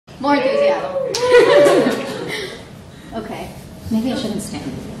More enthusiasm. Okay, maybe I shouldn't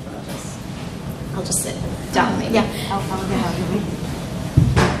stand. I'll just sit down, maybe. Yeah, I'll follow behind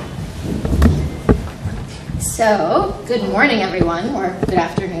you. So, good morning, everyone, or good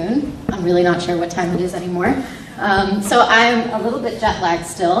afternoon. I'm really not sure what time it is anymore. So I'm a little bit jet lagged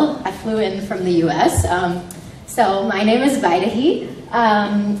still. I flew in from the US. So my name is Vaidehi.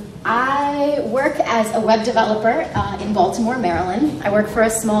 I work as a web developer in Baltimore, Maryland. I work for a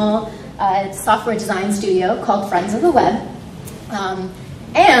small software design studio called Friends of the Web.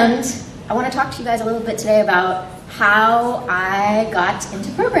 And I want to talk to you guys a little bit today about how I got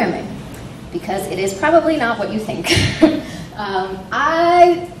into programming, because it is probably not what you think.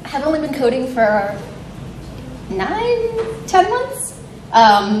 I have only been coding for 9-10 months,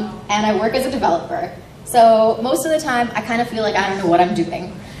 and I work as a developer. So most of the time, I kind of feel like I don't know what I'm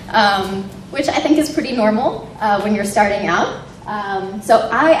doing, which I think is pretty normal when you're starting out. So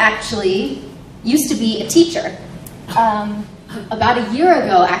I actually used to be a teacher. About a year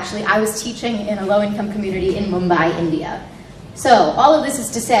ago, actually, I was teaching in a low-income community in Mumbai, India. So all of this is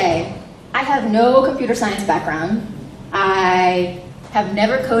to say, I have no computer science background. I have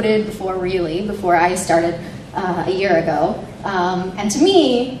never coded before, really, before I started a year ago. And to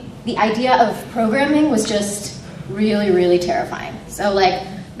me, the idea of programming was just really, really terrifying. So like,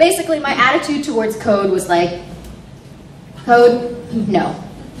 basically my attitude towards code was like, code, no.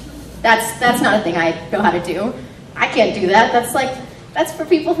 That's not a thing I know how to do. I can't do that. That's for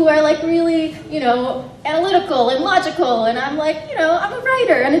people who are like really, analytical and logical, and I'm like, I'm a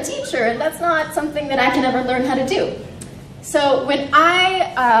writer and a teacher, and that's not something that I can ever learn how to do. So when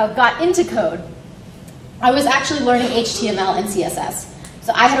I got into code, I was actually learning HTML and CSS.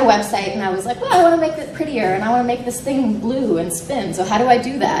 So I had a website, and I was like, well, I want to make it prettier, and I want to make this thing blue and spin, so how do I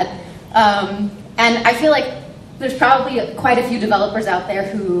do that? And I feel like there's probably quite a few developers out there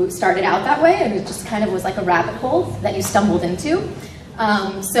who started out that way, and it just kind of was like a rabbit hole that you stumbled into.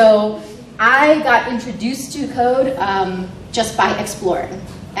 So I got introduced to code just by exploring,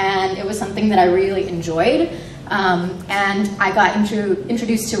 and it was something that I really enjoyed. And I got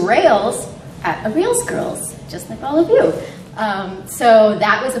introduced to Rails at a Rails Girls, just like all of you. So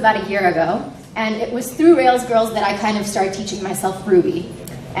that was about a year ago, and it was through Rails Girls that I kind of started teaching myself Ruby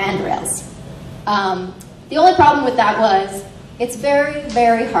and Rails. The only problem with that was it's very,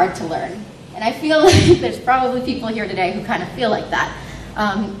 very hard to learn. And I feel like there's probably people here today who kind of feel like that.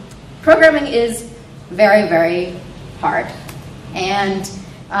 Programming is very, very hard. And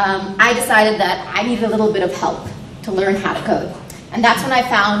I decided that I needed a little bit of help to learn how to code. And that's when I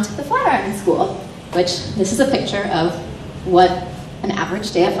found the Flatiron School, which this is a picture of what an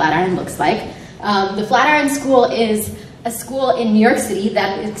average day at Flatiron looks like. The Flatiron School is a school in New York City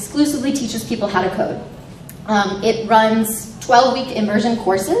that exclusively teaches people how to code. It runs 12-week immersion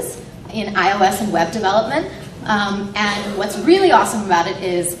courses in iOS and web development. And what's really awesome about it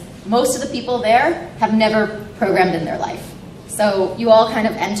is most of the people there have never programmed in their life. So you all kind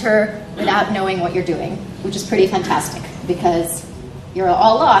of enter without knowing what you're doing, which is pretty fantastic because you're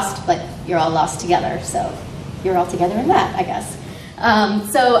all lost, but you're all lost together. So you're all together in that, I guess.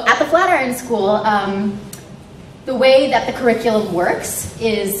 So at the Flatiron School, the way that the curriculum works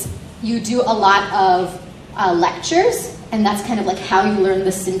is you do a lot of lectures, and that's kind of like how you learn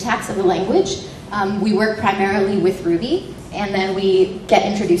the syntax of the language. We work primarily with Ruby, and then we get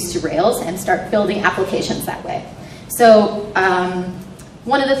introduced to Rails and start building applications that way. So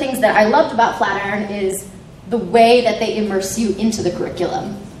one of the things that I loved about Flatiron is the way that they immerse you into the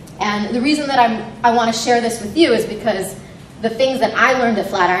curriculum. And the reason that I want to share this with you is because the things that I learned at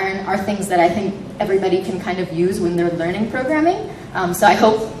Flatiron are things that I think everybody can kind of use when they're learning programming. So I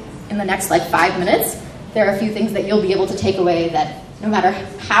hope in the next like 5 minutes, there are a few things that you'll be able to take away that no matter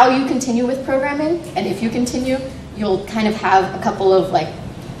how you continue with programming, and if you continue, you'll kind of have a couple of like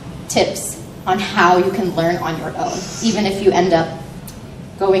tips on how you can learn on your own, even if you end up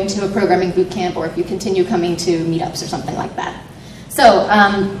going to a programming boot camp or if you continue coming to meetups or something like that. So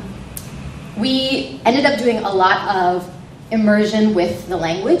we ended up doing a lot of immersion with the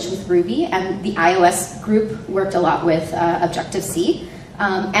language, with Ruby, and the iOS group worked a lot with Objective-C.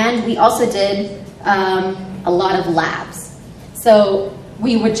 And we also did a lot of labs. So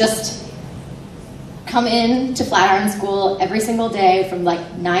we would just come in to Flatiron School every single day from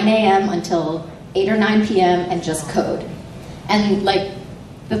like 9 a.m. until 8 or 9 p.m. and just code. And like,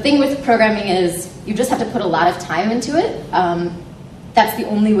 the thing with programming is you just have to put a lot of time into it. That's the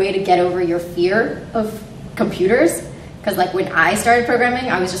only way to get over your fear of computers. Because like when I started programming,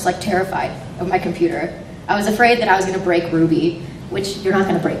 I was just like terrified of my computer. I was afraid that I was going to break Ruby, which you're not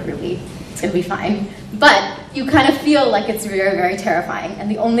going to break Ruby. It's going to be fine. But you kind of feel like it's very, very terrifying.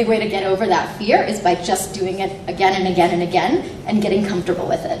 And the only way to get over that fear is by just doing it again and again and again and getting comfortable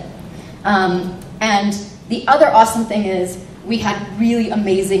with it. And the other awesome thing is we had really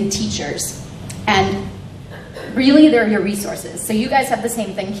amazing teachers. And really, they're your resources. So you guys have the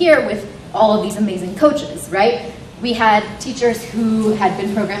same thing here with all of these amazing coaches, right? We had teachers who had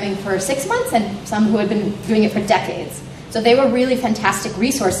been programming for 6 months and some who had been doing it for decades. So they were really fantastic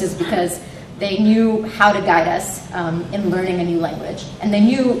resources because they knew how to guide us in learning a new language. And they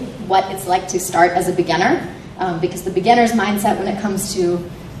knew what it's like to start as a beginner, because the beginner's mindset when it comes to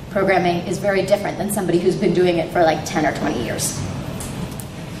programming is very different than somebody who's been doing it for like 10 or 20 years.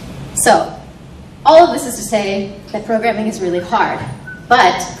 So, all of this is to say that programming is really hard,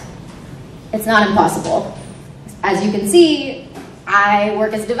 but it's not impossible. As you can see, I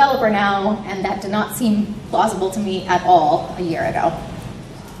work as a developer now, and that did not seem plausible to me at all a year ago.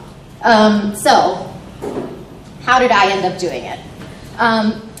 So, how did I end up doing it?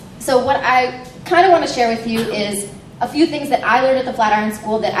 So what I kind of want to share with you is a few things that I learned at the Flatiron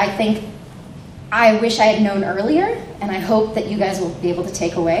School that I think I wish I had known earlier, and I hope that you guys will be able to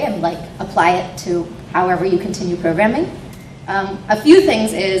take away and like apply it to however you continue programming. A few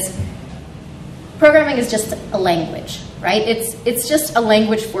things is, programming is just a language, right? It's just a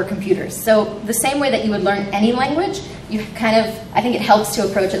language for computers. So the same way that you would learn any language, you kind of, I think it helps to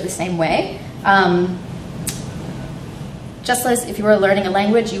approach it the same way. Just as if you were learning a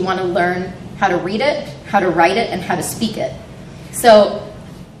language, you want to learn how to read it, how to write it, and how to speak it. So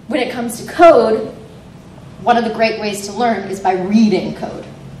when it comes to code, one of the great ways to learn is by reading code.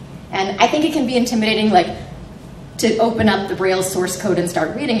 And I think it can be intimidating, like to open up the Rails source code and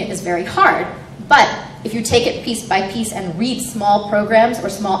start reading it is very hard. But if you take it piece by piece and read small programs or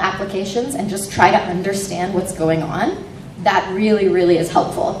small applications and just try to understand what's going on, that really, really is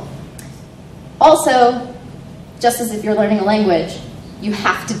helpful. Also, just as if you're learning a language, you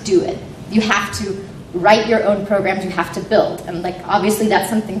have to do it. You have to write your own programs, you have to build. And like, obviously that's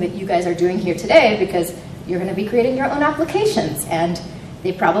something that you guys are doing here today because you're gonna be creating your own applications and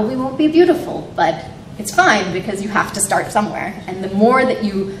they probably won't be beautiful, but it's fine because you have to start somewhere. And the more that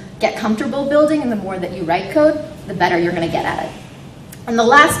you get comfortable building and the more that you write code, the better you're gonna get at it. And the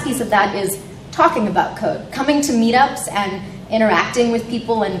last piece of that is talking about code. Coming to meetups and interacting with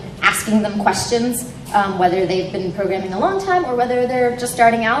people and asking them questions, whether they've been programming a long time or whether they're just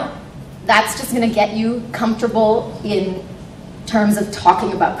starting out, that's just gonna get you comfortable in terms of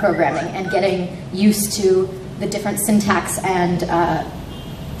talking about programming and getting used to the different syntax and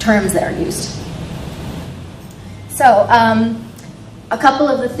terms that are used. So a couple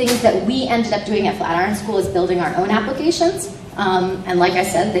of the things that we ended up doing at Flatiron School is building our own applications. And like I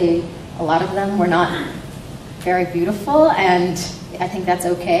said, a lot of them were not very beautiful, and I think that's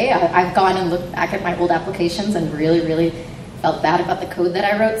okay. I've gone and looked back at my old applications and really, really felt bad about the code that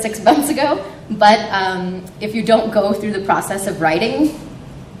I wrote 6 months ago. But if you don't go through the process of writing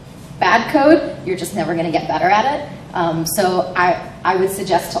bad code, you're just never going to get better at it. So I would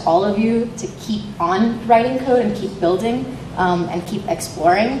suggest to all of you to keep on writing code and keep building and keep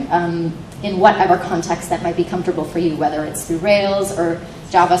exploring in whatever context that might be comfortable for you, whether it's through Rails or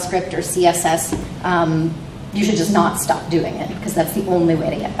JavaScript or CSS. You should just not stop doing it because that's the only way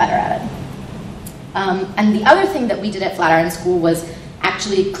to get better at it. And the other thing that we did at Flatiron School was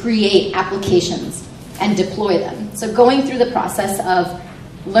actually create applications and deploy them. So going through the process of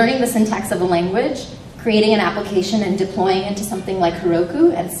learning the syntax of a language, creating an application and deploying it to something like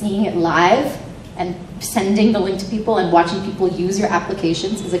Heroku and seeing it live and sending the link to people and watching people use your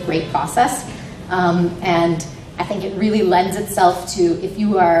applications is a great process. And I think it really lends itself to, if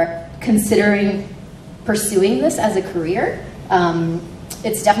you are considering pursuing this as a career,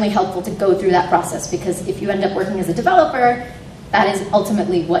 it's definitely helpful to go through that process, because if you end up working as a developer, that is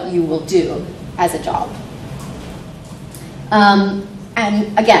ultimately what you will do as a job.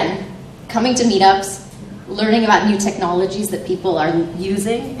 And again, coming to meetups, learning about new technologies that people are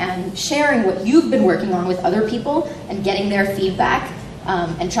using, and sharing what you've been working on with other people and getting their feedback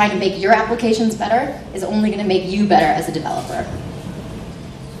and trying to make your applications better is only going to make you better as a developer.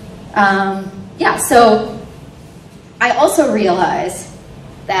 Yeah, so I also realize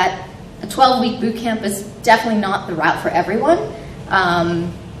that a 12-week bootcamp is definitely not the route for everyone.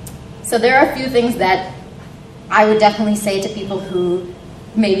 So there are a few things that I would definitely say to people who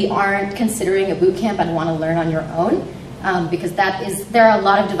maybe aren't considering a bootcamp and want to learn on your own, because there are a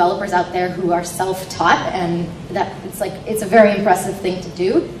lot of developers out there who are self-taught, and it's a very impressive thing to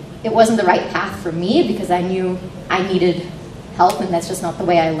do. It wasn't the right path for me because I knew I needed help, and that's just not the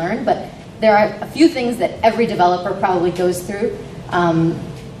way I learned. But there are a few things that every developer probably goes through.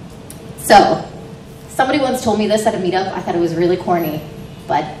 So Somebody once told me this at a meetup. I thought it was really corny,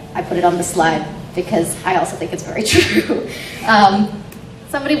 but I put it on the slide because I also think it's very true.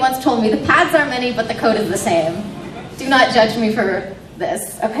 Somebody once told me, the paths are many, but the code is the same. Do not judge me for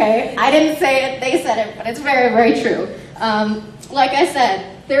this, okay? I didn't say it, they said it, but it's very, very true. Like I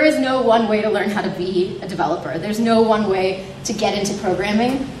said, there is no one way to learn how to be a developer. There's no one way to get into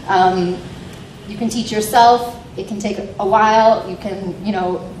programming. You can teach yourself. It can take a while. You can,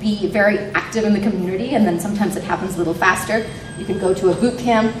 be very active in the community, and then sometimes it happens a little faster. You can go to a boot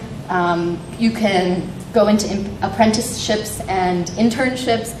camp. You can go into apprenticeships and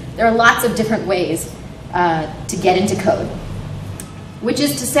internships. There are lots of different ways to get into code. Which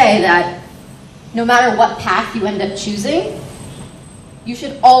is to say that no matter what path you end up choosing, you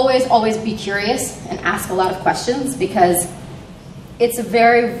should always, always be curious and ask a lot of questions, because it's a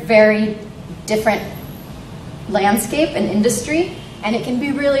very, very different landscape and industry, and it can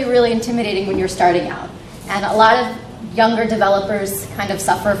be really, really intimidating when you're starting out. And a lot of younger developers kind of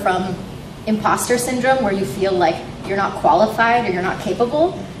suffer from imposter syndrome, where you feel like you're not qualified or you're not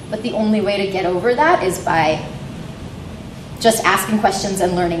capable, but the only way to get over that is by just asking questions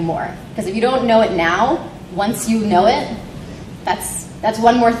and learning more. Because if you don't know it now, once you know it, that's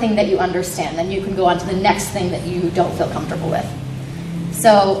one more thing that you understand. Then you can go on to the next thing that you don't feel comfortable with.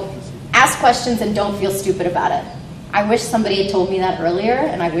 So ask questions and don't feel stupid about it. I wish somebody had told me that earlier,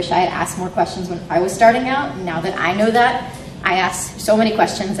 and I wish I had asked more questions when I was starting out. Now that I know that, I ask so many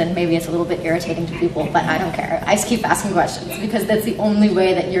questions, and maybe it's a little bit irritating to people, but I don't care. I just keep asking questions, because that's the only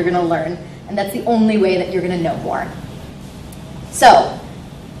way that you're going to learn, and that's the only way that you're going to know more. So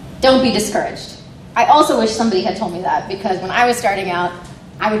don't be discouraged. I also wish somebody had told me that, because when I was starting out,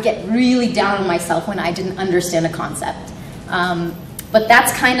 I would get really down on myself when I didn't understand a concept. But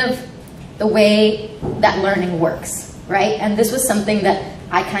that's kind of the way that learning works, right? And this was something that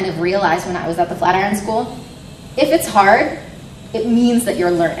I kind of realized when I was at the Flatiron School. If it's hard, it means that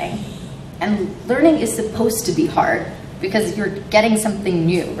you're learning. And learning is supposed to be hard, because you're getting something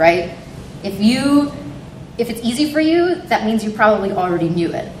new, right? If it's easy for you, that means you probably already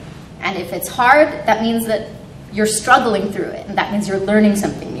knew it. And if it's hard, that means that you're struggling through it, and that means you're learning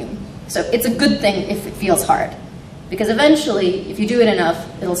something new. So it's a good thing if it feels hard, because eventually, if you do it enough,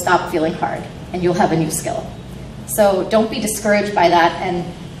 it'll stop feeling hard, and you'll have a new skill. So don't be discouraged by that, and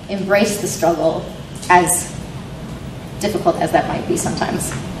embrace the struggle, as difficult as that might be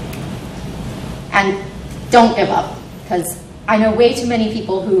sometimes. And don't give up, because I know way too many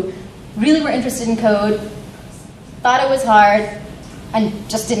people who really were interested in code, thought it was hard, and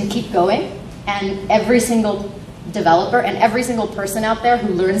just didn't keep going. And every single developer and every single person out there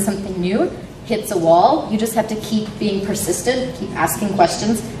who learns something new hits a wall. You just have to keep being persistent, keep asking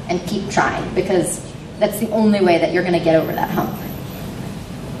questions, and keep trying, because that's the only way that you're going to get over that hump.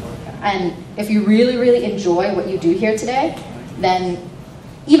 And if you really, really enjoy what you do here today, then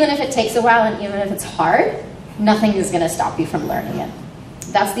even if it takes a while and even if it's hard, nothing is going to stop you from learning it.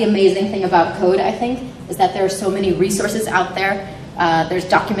 That's the amazing thing about code, I think, is that there are so many resources out there. There's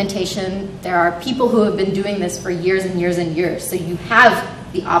documentation. There are people who have been doing this for years and years and years. So you have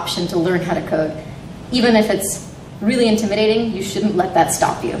the option to learn how to code. Even if it's really intimidating, you shouldn't let that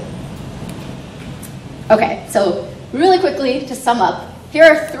stop you. Okay, so really quickly to sum up, here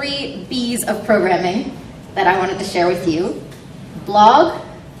are 3 B's of programming that I wanted to share with you. Blog,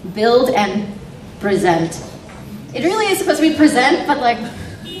 build, and present. It really is supposed to be present, but like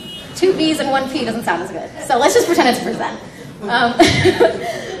 2 B's and 1 P doesn't sound as good. So let's just pretend it's present.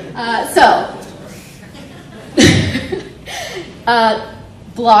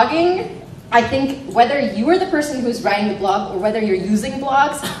 Blogging, I think whether you are the person who's writing the blog or whether you're using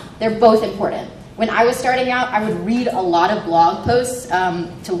blogs, they're both important. When I was starting out, I would read a lot of blog posts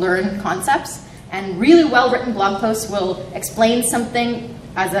to learn concepts, and really well-written blog posts will explain something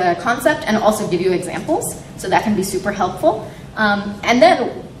as a concept and also give you examples, so that can be super helpful. And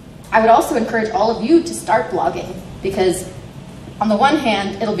then I would also encourage all of you to start blogging, because on the one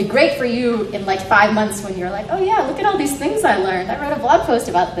hand, it'll be great for you in like 5 months when you're like, oh yeah, look at all these things I learned. I wrote a blog post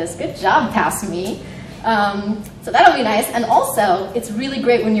about this. Good job, pass me. So that'll be nice. And also, it's really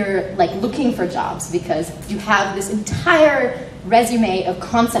great when you're like looking for jobs, because you have this entire resume of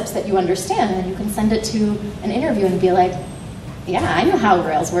concepts that you understand, and you can send it to an interview and be like, yeah, I know how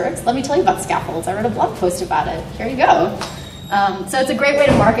Rails works. Let me tell you about scaffolds. I wrote a blog post about it. Here you go. So it's a great way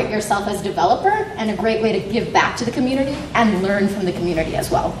to market yourself as a developer, and a great way to give back to the community and learn from the community as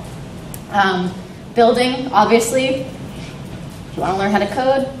well. Building, obviously, if you want to learn how to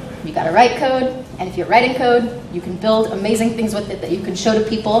code, you got to write code, and if you're writing code, you can build amazing things with it that you can show to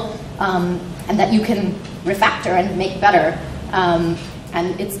people, and that you can refactor and make better.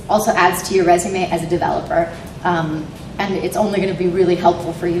 and it also adds to your resume as a developer. And it's only going to be really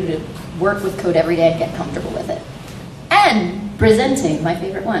helpful for you to work with code every day and get comfortable with it. And presenting, my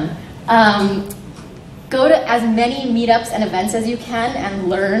favorite one. Go to as many meetups and events as you can and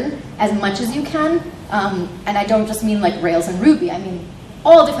learn as much as you can. And I don't just mean like Rails and Ruby, I mean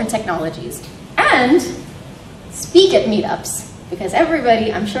all different technologies. And speak at meetups, because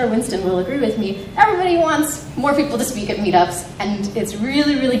everybody, I'm sure Winston will agree with me, everybody wants more people to speak at meetups, and it's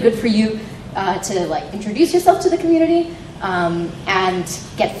really, really good for you to like introduce yourself to the community and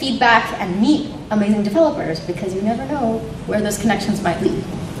get feedback and meet amazing developers, because you never know where those connections might lead.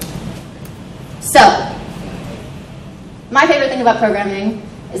 So, my favorite thing about programming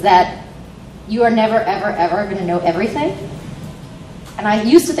is that you are never, ever, ever going to know everything. And I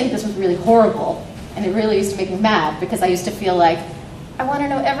used to think this was really horrible, and it really used to make me mad, because I used to feel like, I want to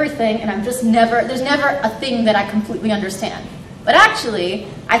know everything, and I'm just never, there's never a thing that I completely understand. But actually,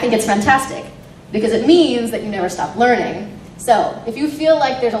 I think it's fantastic, because it means that you never stop learning. So, if you feel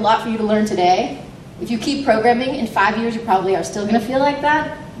like there's a lot for you to learn today, if you keep programming, in 5 years you probably are still going to feel like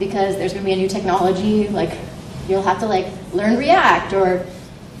that, because there's going to be a new technology, like you'll have to like learn React, or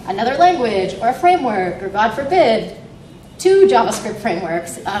another language, or a framework, or God forbid, 2 JavaScript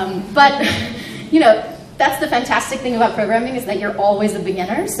frameworks. But you know, that's the fantastic thing about programming, is that you're always a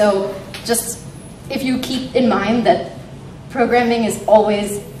beginner. So just if you keep in mind that programming is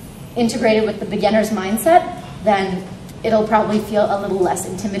always integrated with the beginner's mindset, then it'll probably feel a little less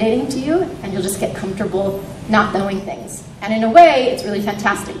intimidating to you, and you'll just get comfortable not knowing things. And in a way, it's really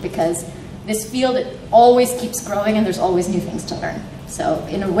fantastic, because this field, it always keeps growing, and there's always new things to learn. So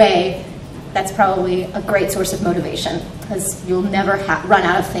in a way, that's probably a great source of motivation, because you'll never run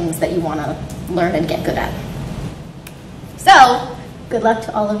out of things that you want to learn and get good at. So, good luck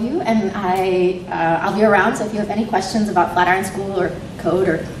to all of you, and I'll be around, so if you have any questions about Flatiron School, or code,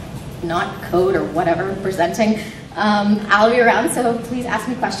 or not code, or whatever, presenting, I'll be around, so please ask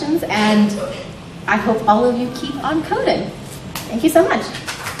me questions, and I hope all of you keep on coding. Thank you so much.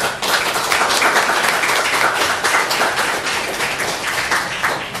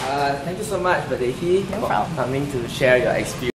 Thank you so much, Vaidehi, for coming to share your experience.